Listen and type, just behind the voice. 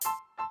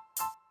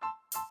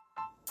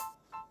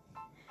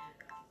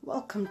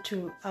Welcome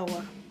to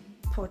our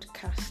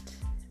podcast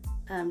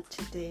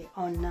today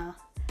on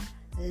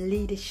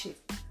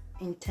leadership,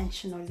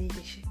 intentional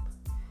leadership,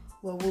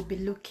 where we'll be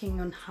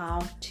looking on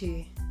how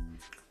to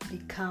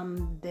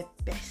become the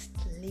best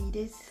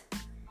leaders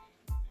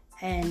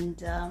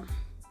and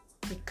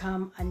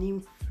become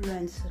an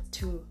influencer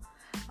to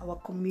our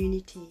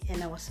community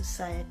and our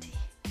society.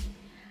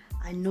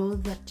 I know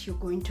that you're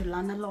going to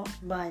learn a lot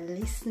by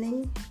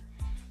listening,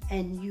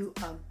 and you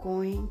are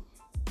going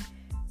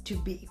to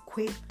be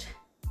equipped.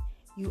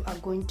 You are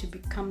going to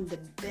become the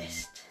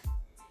best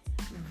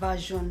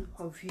version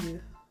of you.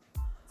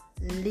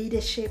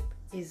 Leadership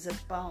is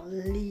about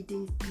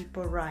leading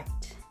people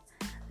right.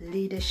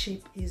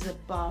 Leadership is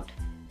about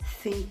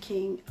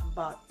thinking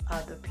about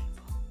other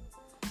people.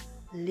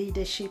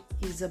 Leadership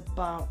is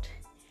about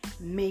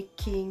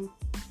making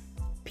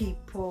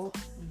people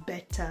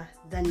better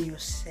than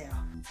yourself.